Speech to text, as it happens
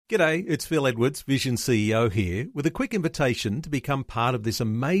G'day, it's Phil Edwards, Vision CEO here, with a quick invitation to become part of this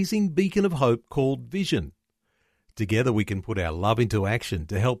amazing beacon of hope called Vision. Together we can put our love into action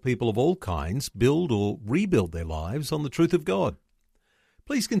to help people of all kinds build or rebuild their lives on the truth of God.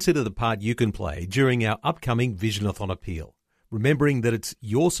 Please consider the part you can play during our upcoming Visionathon appeal, remembering that it's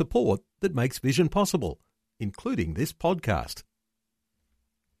your support that makes Vision possible, including this podcast.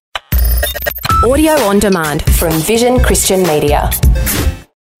 Audio on demand from Vision Christian Media.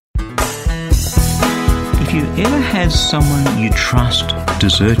 If you ever had someone you trust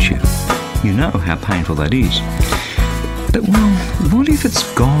desert you, you know how painful that is. But, well, what if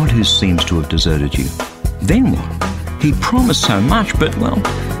it's God who seems to have deserted you? Then what? He promised so much, but, well,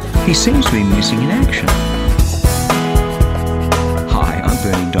 he seems to be missing in action. Hi, I'm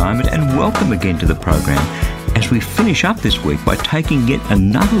Bernie Diamond, and welcome again to the program as we finish up this week by taking yet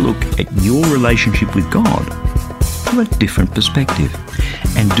another look at your relationship with God from a different perspective.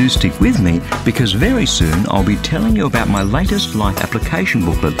 And do stick with me, because very soon I'll be telling you about my latest life application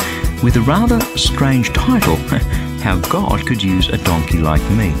booklet with a rather strange title, How God Could Use a Donkey Like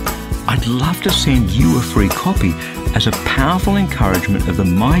Me. I'd love to send you a free copy as a powerful encouragement of the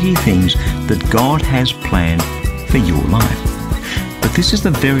mighty things that God has planned for your life. But this is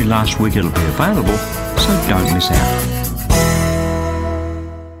the very last week it'll be available, so don't miss out.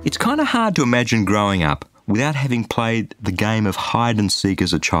 It's kind of hard to imagine growing up without having played the game of hide and seek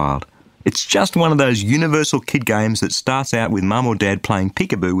as a child. It's just one of those universal kid games that starts out with mum or dad playing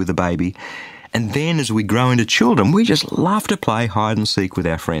peekaboo with a baby, and then as we grow into children, we just love to play hide and seek with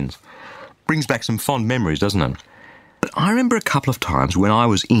our friends. Brings back some fond memories, doesn't it? But I remember a couple of times when I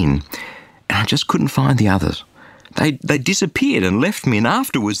was in, and I just couldn't find the others. They disappeared and left me, and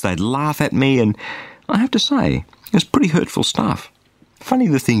afterwards they'd laugh at me, and I have to say, it was pretty hurtful stuff. Funny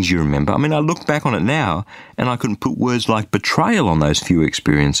the things you remember. I mean, I look back on it now and I couldn't put words like betrayal on those few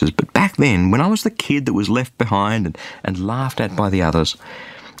experiences. But back then, when I was the kid that was left behind and laughed at by the others,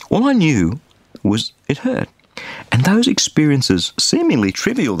 all I knew was it hurt. And those experiences, seemingly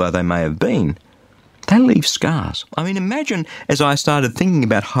trivial though they may have been, they leave scars. I mean, imagine as I started thinking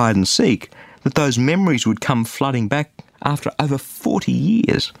about hide and seek, that those memories would come flooding back after over 40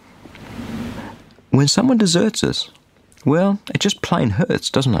 years. When someone deserts us, well, it just plain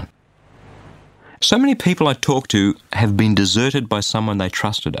hurts, doesn't it? So many people I talk to have been deserted by someone they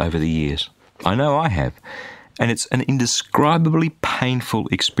trusted over the years. I know I have. And it's an indescribably painful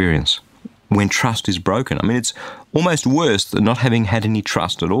experience when trust is broken. I mean, it's almost worse than not having had any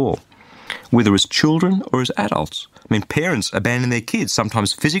trust at all, whether as children or as adults. I mean, parents abandon their kids,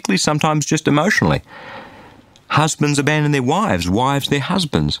 sometimes physically, sometimes just emotionally. Husbands abandon their wives, wives their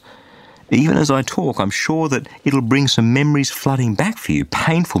husbands. Even as I talk, I'm sure that it'll bring some memories flooding back for you,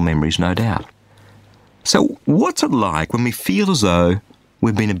 painful memories, no doubt. So what's it like when we feel as though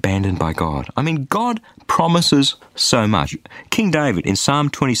we've been abandoned by God? I mean, God promises so much. King David in Psalm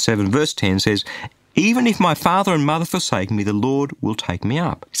 27 verse 10 says, "Even if my father and mother forsake me, the Lord will take me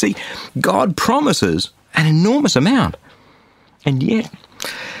up." See, God promises an enormous amount. And yet,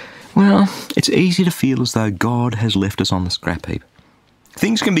 well, it's easy to feel as though God has left us on the scrap heap.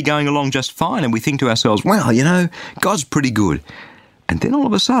 Things can be going along just fine and we think to ourselves, well, you know, God's pretty good. And then all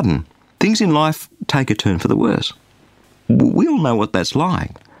of a sudden, things in life take a turn for the worse. We all know what that's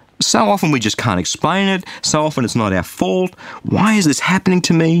like. So often we just can't explain it. So often it's not our fault. Why is this happening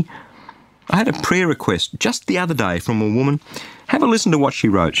to me? I had a prayer request just the other day from a woman. Have a listen to what she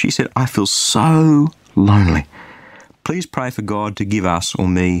wrote. She said, "I feel so lonely. Please pray for God to give us or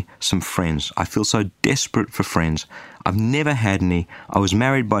me some friends. I feel so desperate for friends. I've never had any. I was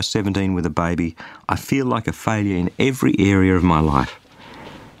married by 17 with a baby. I feel like a failure in every area of my life."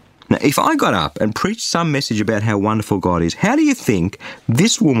 Now, if I got up and preached some message about how wonderful God is, how do you think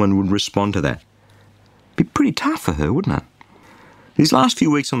this woman would respond to that? It'd be pretty tough for her, wouldn't it? These last few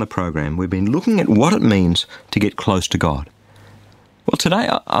weeks on the program, we've been looking at what it means to get close to God. Well, today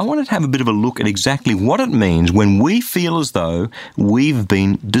I wanted to have a bit of a look at exactly what it means when we feel as though we've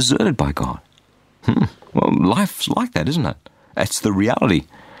been deserted by God. Well, life's like that, isn't it? That's the reality.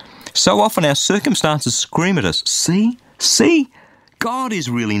 So often our circumstances scream at us, see, God is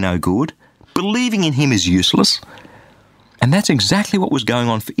really no good. Believing in him is useless. And that's exactly what was going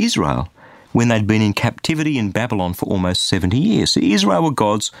on for Israel when they'd been in captivity in Babylon for almost 70 years. See, Israel were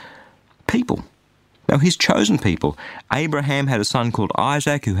God's people. Now, his chosen people. Abraham had a son called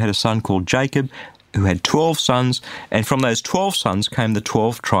Isaac, who had a son called Jacob, who had 12 sons, and from those 12 sons came the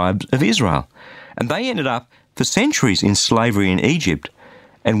 12 tribes of Israel. And they ended up for centuries in slavery in Egypt.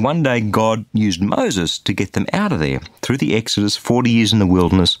 And one day God used Moses to get them out of there through the Exodus, 40 years in the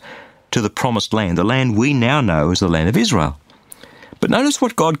wilderness, to the promised land, the land we now know as the land of Israel. But notice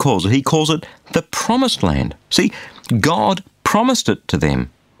what God calls it. He calls it the promised land. See, God promised it to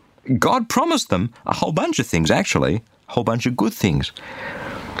them. God promised them a whole bunch of things, actually, a whole bunch of good things.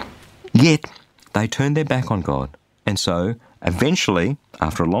 Yet, they turned their back on God. And so, eventually,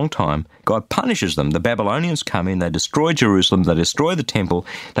 after a long time, God punishes them. The Babylonians come in, they destroy Jerusalem, they destroy the temple,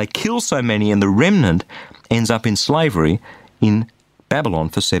 they kill so many, and the remnant ends up in slavery in Babylon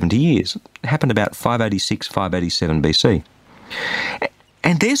for 70 years. It happened about 586, 587 BC.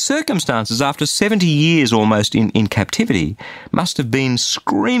 And their circumstances after 70 years almost in captivity must have been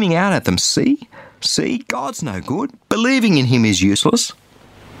screaming out at them, see, God's no good. Believing in him is useless.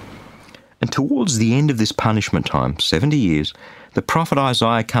 And towards the end of this punishment time, 70 years, the prophet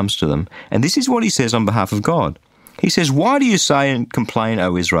Isaiah comes to them, and this is what he says on behalf of God. He says, "Why do you say and complain,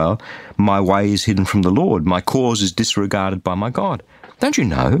 O Israel, my way is hidden from the Lord, my cause is disregarded by my God? Don't you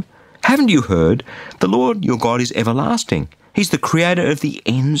know? Haven't you heard? The Lord your God is everlasting. He's the creator of the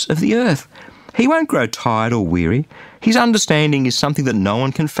ends of the earth. He won't grow tired or weary. His understanding is something that no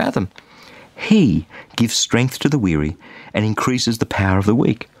one can fathom. He gives strength to the weary and increases the power of the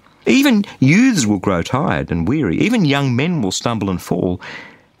weak. Even youths will grow tired and weary. Even young men will stumble and fall.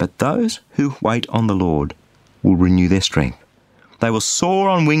 But those who wait on the Lord will renew their strength. They will soar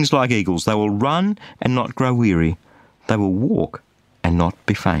on wings like eagles. They will run and not grow weary. They will walk and not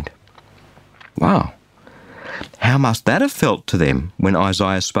be faint." Wow. How must that have felt to them when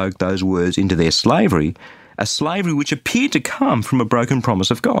Isaiah spoke those words into their slavery, a slavery which appeared to come from a broken promise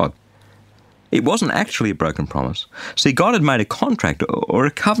of God? It wasn't actually a broken promise. See, God had made a contract or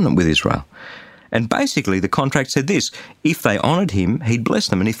a covenant with Israel. And basically the contract said this: if they honoured him, he'd bless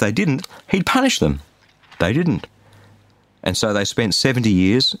them, and if they didn't, he'd punish them. They didn't. And so they spent 70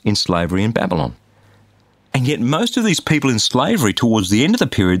 years in slavery in Babylon. And yet most of these people in slavery towards the end of the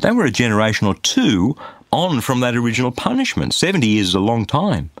period, they were a generation or two on from that original punishment. 70 years is a long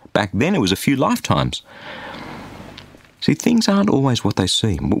time. Back then it was a few lifetimes. See, things aren't always what they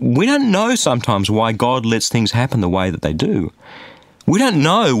seem. We don't know sometimes why God lets things happen the way that they do. We don't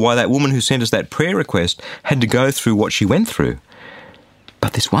know why that woman who sent us that prayer request had to go through what she went through.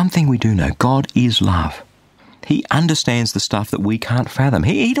 But there's one thing we do know: God is love. He understands the stuff that we can't fathom.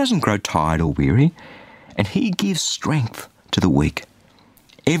 He doesn't grow tired or weary, and he gives strength to the weak.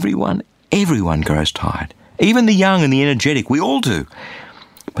 Everyone grows tired. Even the young and the energetic, we all do.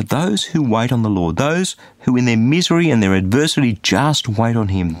 But those who wait on the Lord, those who in their misery and their adversity just wait on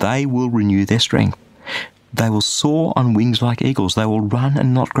him, they will renew their strength. They will soar on wings like eagles. They will run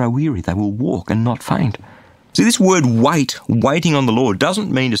and not grow weary. They will walk and not faint. See, this word wait, waiting on the Lord,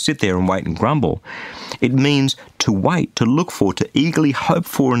 doesn't mean to sit there and wait and grumble. It means to wait, to look for, to eagerly hope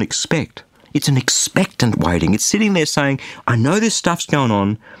for and expect. It's an expectant waiting. It's sitting there saying, I know this stuff's going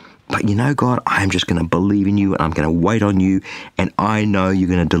on, but you know, God, I'm just going to believe in you and I'm going to wait on you, and I know you're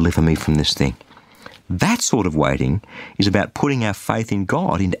going to deliver me from this thing. That sort of waiting is about putting our faith in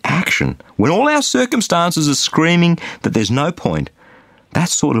God into action. When all our circumstances are screaming that there's no point, that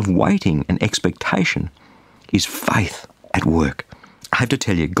sort of waiting and expectation is faith at work. I have to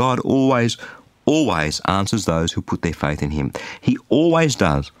tell you, God always answers those who put their faith in him. He always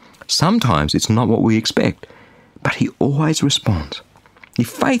does. Sometimes it's not what we expect, but he always responds. If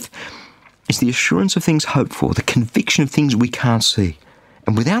faith is the assurance of things hoped for, the conviction of things we can't see.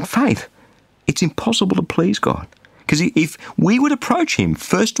 And without faith, it's impossible to please God. Because if we would approach him,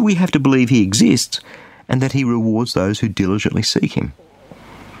 first we have to believe he exists and that he rewards those who diligently seek him.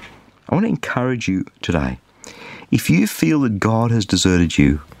 I want to encourage you today. If you feel that God has deserted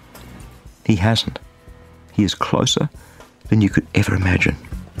you, he hasn't. He is closer than you could ever imagine.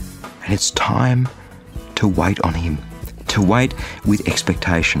 And it's time to wait on him, to wait with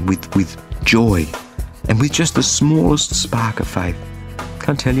expectation, with joy, and with just the smallest spark of faith.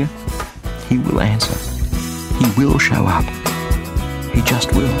 Can I tell you? He will answer. He will show up. He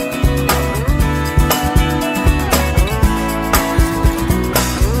just will.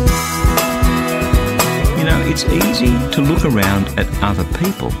 You know, it's easy to look around at other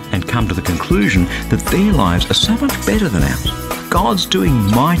people and come to the conclusion that their lives are so much better than ours. God's doing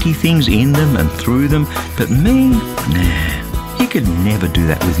mighty things in them and through them, but me? Nah, he could never do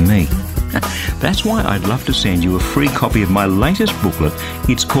that with me. That's why I'd love to send you a free copy of my latest booklet.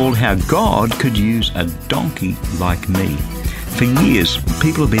 It's called How God Could Use a Donkey Like Me. For years,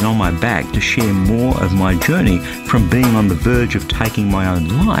 people have been on my back to share more of my journey from being on the verge of taking my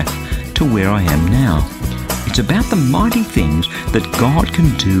own life to where I am now. It's about the mighty things that God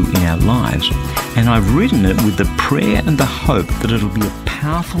can do in our lives, and I've written it with the prayer and the hope that it'll be a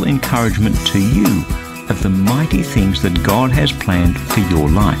powerful encouragement to you of the mighty things that God has planned for your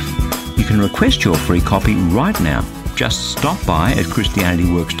life. You can request your free copy right now. just stop by at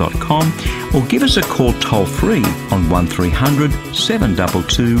christianityworks.com or give us a call toll-free on 1300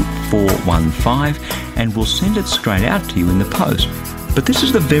 722 415 and we'll send it straight out to you in the post. But this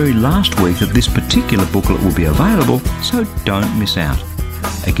is the very last week that this particular booklet will be available, so don't miss out.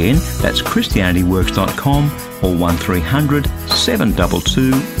 Again, that's christianityworks.com or 1300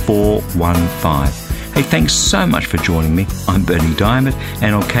 722 415. Hey, thanks so much for joining me. I'm Bernie Diamond,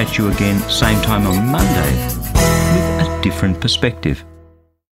 and I'll catch you again same time on Monday with a different perspective.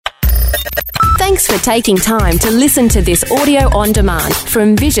 Thanks for taking time to listen to this audio on demand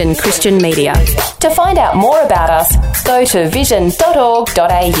from Vision Christian Media. To find out more about us, go to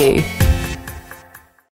vision.org.au.